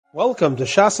Welcome to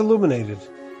Shas Illuminated.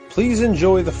 Please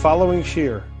enjoy the following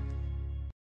shir.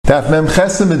 Daf Mem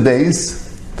Chesed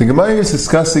Beis. The Gemara is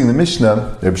discussing the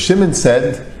Mishnah. Reb Shimon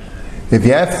said, if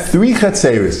you have three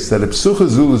chatzeris that are psucha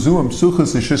zulazu and psucha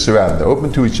shusarabim, they're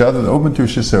open to each other, they're open to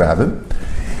shusarabim,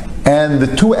 and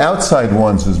the two outside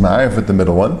ones was ma'ariv with the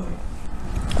middle one,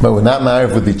 but we're not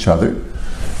ma'ariv with each other.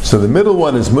 So the middle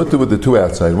one is mutter with the two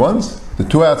outside ones. The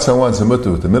two outside ones are mutter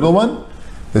with the middle one.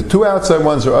 The two outside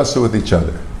ones are also with each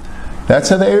other. That's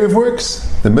how the Eruv works.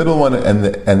 The middle one and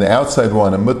the outside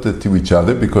one are mutter to each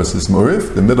other because it's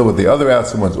muriv. The middle with the other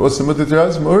outside ones also mutter to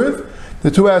us, muriv. The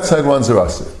two outside ones are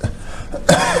asur.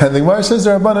 And the Gemara says the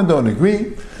Rabbanan don't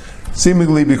agree,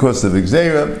 seemingly because of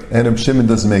Gzeira, and Reb Shimon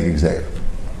doesn't make Gzeira.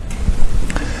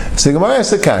 So the Gemara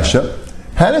asks a kasha,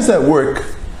 how does that work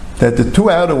that the two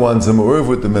outer ones are muriv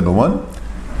with the middle one,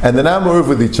 and they're not muriv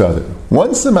with each other?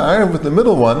 Once they're muriv with the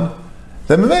middle one,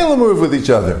 they're muriv with each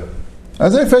other.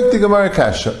 As I fact the Gemara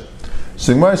kasha.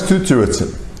 So the Gemara has two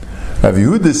terutzim. Rabbi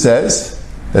Yehuda says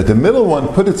that the middle one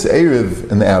put its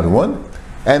Eruv in the outer one,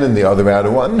 and in the other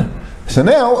outer one. So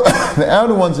now, the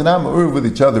outer ones are not muriv with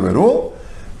each other at all.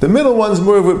 The middle one's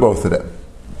muriv with both of them.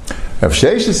 Rav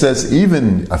Shesha says,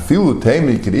 even afilu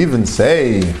temi could even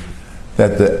say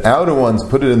that the outer ones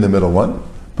put it in the middle one,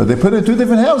 but they put it in two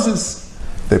different houses.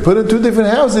 They put it in two different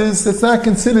houses, that's not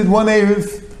considered one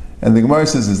Eruv. And the Gemara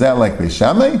says, is that like Beis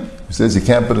Shammai, who says you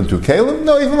can't put it in two kalim?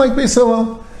 No, even like Beis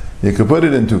Hillel. You could put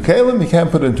it in two kalim, you can't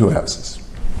put it in two houses.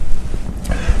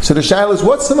 So the shaila is,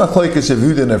 what's the machlokes of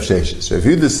Yehuda and Rav Shesha? So if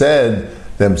Yehuda said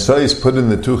the emtsais put in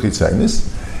the two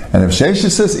chitzainis, and Rav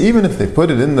Shesha says even if they put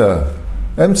it in the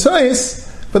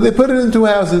emtsais, but they put it in two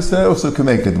houses, they also can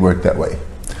make it work that way.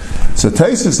 So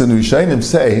Taisus and Rishayim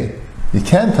say, you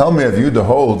can't tell me if Yehuda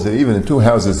holds that even in two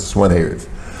houses it's one Eruv.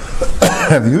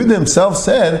 Yehuda himself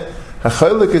said,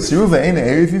 "Hacholek is Eruv ain't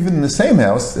Eruv even in the same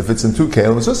house. If it's in two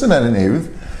kalim, it's also not an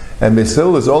Eruv. And Beis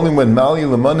Hillel is only when Mali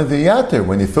Lamana V'Yater,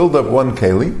 when you filled up one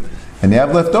keli and you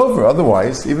have left over.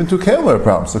 Otherwise, even two kalim are a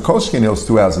problem. So Kolshkin holds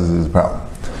two houses is a problem.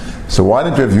 So why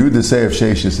did Rav Yehuda say Rav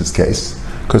Sheshis' case?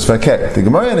 Because the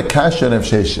Gemara had a kasha on Rav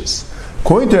Sheshis.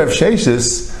 According to Rav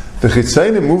Sheshis, the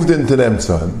chitzainim moved into the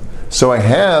emtzah. So I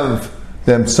have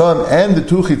the emtzah and the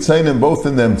two chitzainim both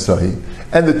in the emtzah.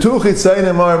 And the two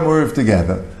chitzainim are muriv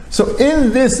together. So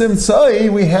in this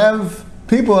emtzai, we have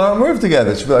people that are muriv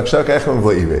together. So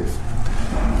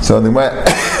the Gemara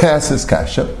asks this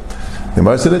kasha. The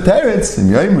Gemara said the teretz, in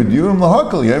Yom Yudiyum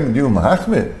lahakal, Yom Yudiyum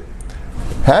lahachmir.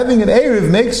 Having an Eruv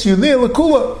makes you li'el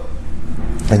l'kula.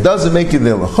 It doesn't make you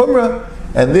li'el l'chumra,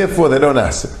 and therefore they don't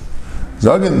ask it.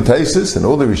 Zogin, the Taisus, and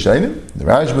all the Rishayim, the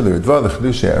Rashba, the Ritva, the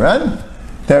Chedush Aran,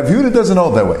 the Rav Yehuda doesn't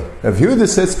hold that way. Rav Yehuda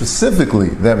said specifically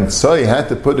that Mitzay had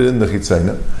to put it in the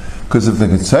Chitzayna, because if the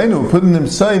Chitzayna would put it in the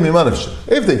Mitzay,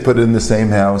 if they put it in the same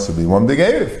house, it would be one big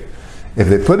Eruv. If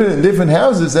they put it in different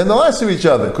houses, then they'll answer each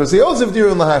other, because they also have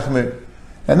Dirun Lahachmir.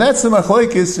 And that's the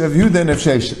Machlokes Rav Yehuda and Rav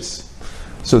Sheshis.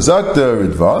 So Zakta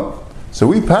Ritva, so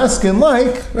we paskin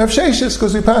like Rav Sheshis,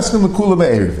 because we paskin l'kula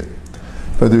be'eruvin.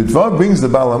 But the Ritva brings the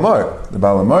Balamar. The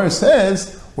Balamar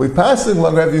says, we paskin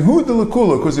like Rav Yehuda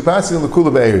l'kula, because we paskin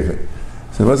l'kula be'eruvin.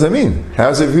 So what does that mean?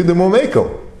 How's Rav Yehuda more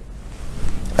mekel?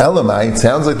 Elamai, it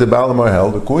sounds like the Balamar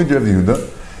held, according to Rav Yehuda,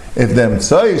 if the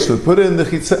Emtsais would put it in the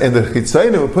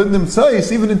Chitzayna, would put it in the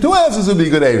Emtsais, even in two houses would be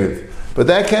good Eruv. But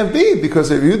that can't be, because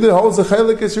Rav Yehuda holds the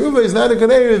Chelek Yisruva is not a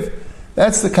good Eruv.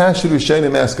 That's the kasha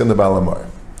Rishayim ask on the Balamar.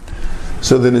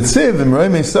 So the Netziv, in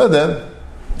Roimei Sada,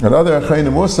 and other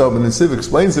Achayim also, but Netziv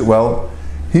explains it well.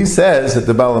 He says that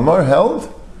the Balamar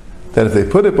held that if they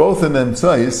put it both in the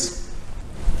Emtsais,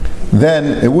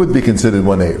 then it would be considered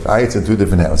one Eruv. It's in two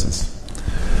different houses.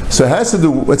 So it has to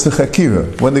do, what's a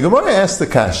chakira? When the Gemara asked the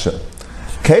kasha,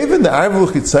 Kevin the Arvul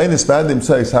Chitzaynis Bad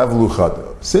Emtsais Havlu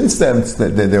Chado. Since then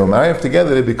they were married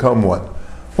together, they become one.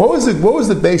 What was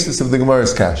the basis of the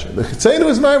Gemara's kasha? The Chitzayim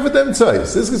was married with them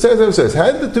Emtsais. This Chitzayim says,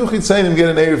 how did the two Chitzayim get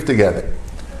an Eruv together?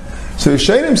 So the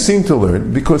Shainim seem to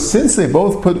learn, because since they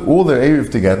both put all their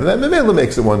Eruv together, that Memela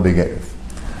makes it one big Eruv.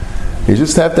 You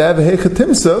just have to have a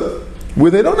Hechatimsa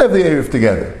where they don't have the Eruv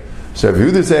together. So if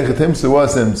Yehuda's Hechatimsa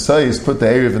was the Emtsais, put the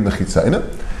Eruv in the Chitzayim,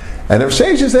 and if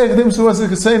Shesh's Hechatimsa was the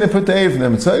Chitzayim, put the Eruv in the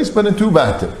Emtsais, but in two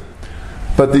batim.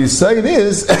 But the sign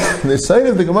is, the sign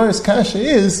of the Gemara's kasha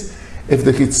is, if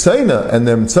the Chitzayna and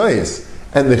the Emtsais,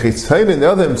 and the Chitzayna and the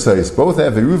other Emtsais both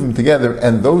have Eruvim together,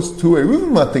 and those two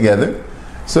Eruvim are together,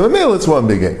 so in male it's one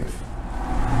big Eruv.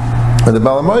 But the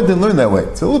Balamar didn't learn that way.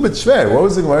 It's a little bit schwer. What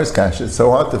was the Gemara's kasha? It's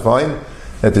so hard to find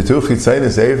that the two Chitzayna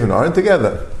and Eruvim aren't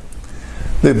together.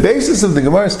 The basis of the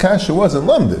Gemara's kasha was in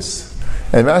Lamdis.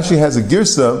 And Rashi has a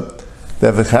girsa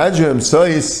that v'chadra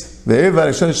Emtsais The Erev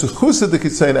Arishon shechusa the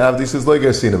Chitzayna Avdi says lo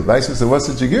Gersina. Vice versa, what's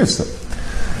the Jigirsa?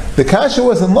 The Kasha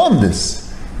wasn't Lomdis.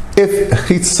 If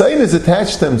Chitzayna is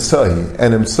attached to Emtsai,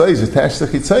 and Emtsai is attached to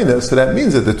Chitzayna, so that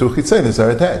means that the two Chitzaynas are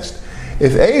attached.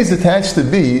 If A is attached to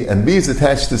B, and B is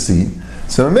attached to C,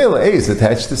 so Mamela A is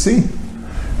attached to C.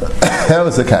 That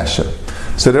was the Kasha.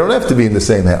 So they don't have to be in the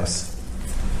same house.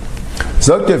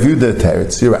 Zokta viewed the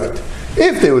teretz, you're right.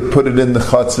 If they would put it in the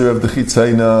chatzar of the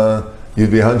Chitzayna,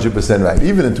 you'd be 100% right,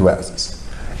 even in two houses.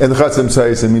 In the chatzar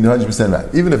Emtsai, I mean 100%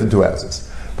 right, even if in two houses.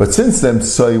 But since the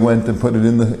Emtsai went and put it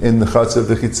in the chatzar of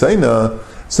the Chitzayna,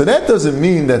 so that doesn't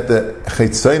mean that the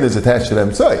Chitzayna is attached to the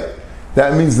Emtsai.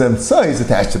 That means the Emtsai is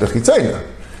attached to the Chitzayna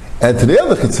and to the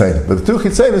other Chitzayna. But the two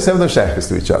Chitzaynas have no shaykhs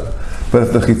to each other. But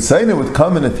if the Chitzayna would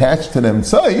come and attach to the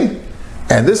Emtsai,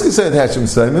 and this Chitzayna attached to the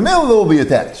Emtsai, Mamela they'll be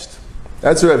attached.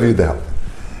 That's where Rabbi Aharon.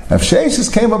 If Sheshis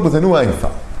came up with a new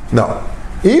Einfall, no.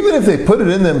 Even if they put it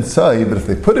in the Emtsai, but if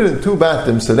they put it in two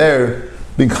batim, so they're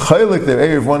being chaylik their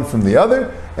Erev one from the other,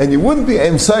 and you wouldn't be,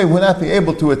 Emtsai would not be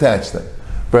able to attach them.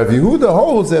 But if Yehuda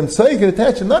holds the Emtsai can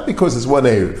attach them, not because it's one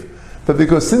Erev, but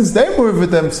because since they move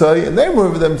with Emtsai, and they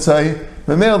move with Emtsai,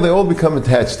 Mamel, they all become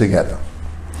attached together.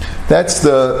 That's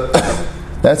the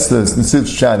Nesiv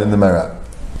Shad in the Marab.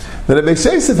 The Rabbi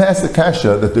Yosef has the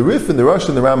kasha that the Rif and the Rosh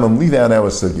and the Rambam leave out our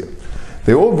sugya.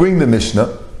 They all bring the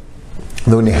Mishnah.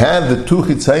 And when you have the two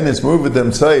chitzaynis move with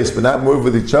themselves, but not move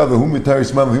with each other, and the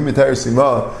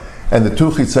two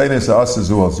chitzaynis are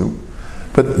asazu.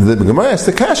 But the Gemara has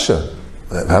the kasha.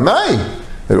 Hamai.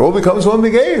 It all becomes one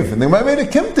big Erev. And the Gemara made a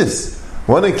kimtis.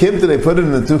 One a kimta they put it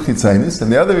in the two chitzaynis,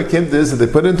 and the other a kimta is that they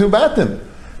put it in two batim.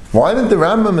 Why didn't the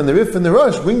Rambam and the Rif and the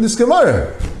Rosh bring this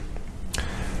Gemara?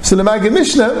 So the Maggid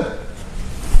Mishnah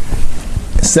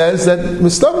says that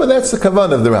Mustama, that's the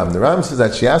kavan of the Ram. The Ram says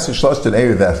that Shiasu Shlosh and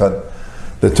Erev Echad.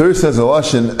 The Torah says a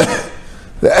lashon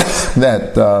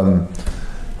that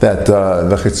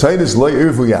the Chitzaynis lo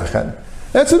Erevu Yachad.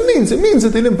 That's what it means. It means that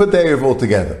they didn't put the Erev all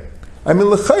together. I mean,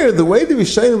 l'chayr, the way the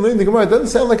Rishayim learned the Gemara doesn't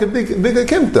sound like a big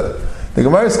akimta. The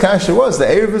Gemara's kasha was the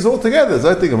Erev is all together. So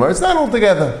I think Gemara, it's not all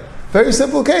together. Very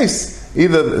simple case.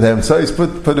 Either the Emtsais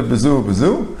put a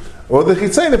bezu, or the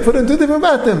Chitzayna put in two different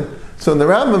batim. So in the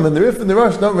Rambam and the Rif and the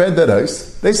Rosh don't read that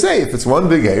ice. They say if it's one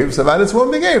big Erev, so it's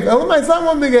one big Erev. Elamai, it's not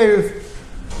one big Erev.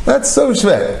 That's so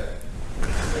shveh.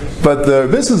 But the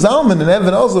Bissu Zalman and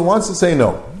Evan also wants to say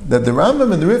no. That the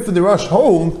Rambam and the Rif and the Rosh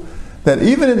hold that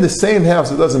even in the same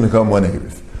house it doesn't become one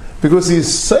Erev. Because the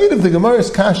side of the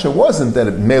Gemara's kasha wasn't that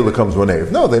it may becomes one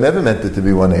Erev. No, they never meant it to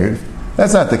be one Erev.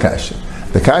 That's not the kasha.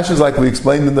 The kasha is like we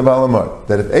explained in the Balamar,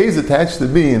 that if A is attached to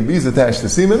B and B is attached to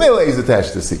C, Mamela A is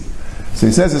attached to C. So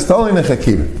he says it's totally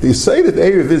nechakir. The side of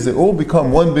Erev is they all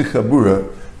become one big chabura,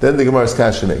 then the Gemara's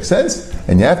kasha makes sense.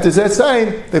 And you have to that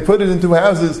sign, they put it in two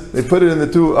houses, they put it in the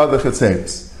two other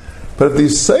chetzeres. But if the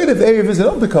side of Erev is they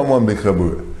don't become one big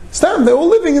chabura. Stop, they're all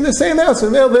living in the same house,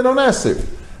 and they don't answer.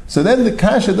 So then the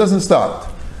kasha doesn't start.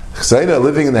 Chesayna are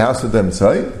living in the house with them,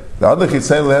 the other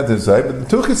chitzayna have to say, but the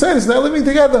two chitzaynas are now living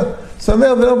together. So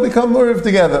now they don't become murav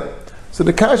together. So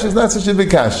the kasha is not such a big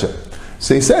kasha.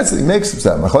 So he says, he makes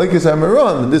some machlokes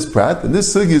amaron in this prat, and this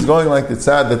sugi is going like the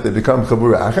tzad that they become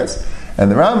chabur achas,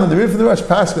 and the Ram and the Rif and the Rosh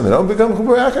paskin they don't become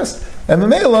chabur achas, and the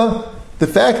Mamela, the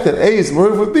fact that A is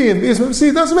murav with B and B is murav with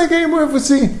C doesn't make A murav with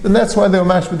C, and that's why they were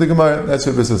matched with the Gemara. That's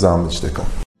what this is on the shtickle.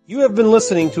 You have been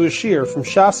listening to a shiur from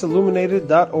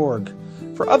shasilluminated.org.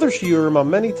 For other shiurim on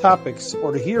many topics,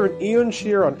 or to hear an iyun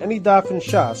shiur on any daf in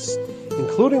Shas,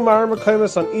 including Mara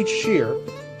Mekaymas on each shiur,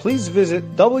 please visit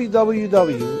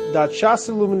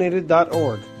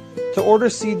www.shasilluminated.org. To order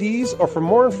CDs or for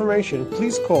more information,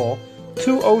 please call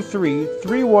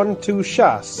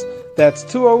 203-312-SHAS. That's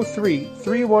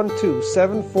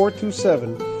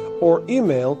 203-312-7427, or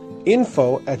email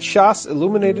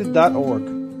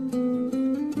info@shasilluminated.org.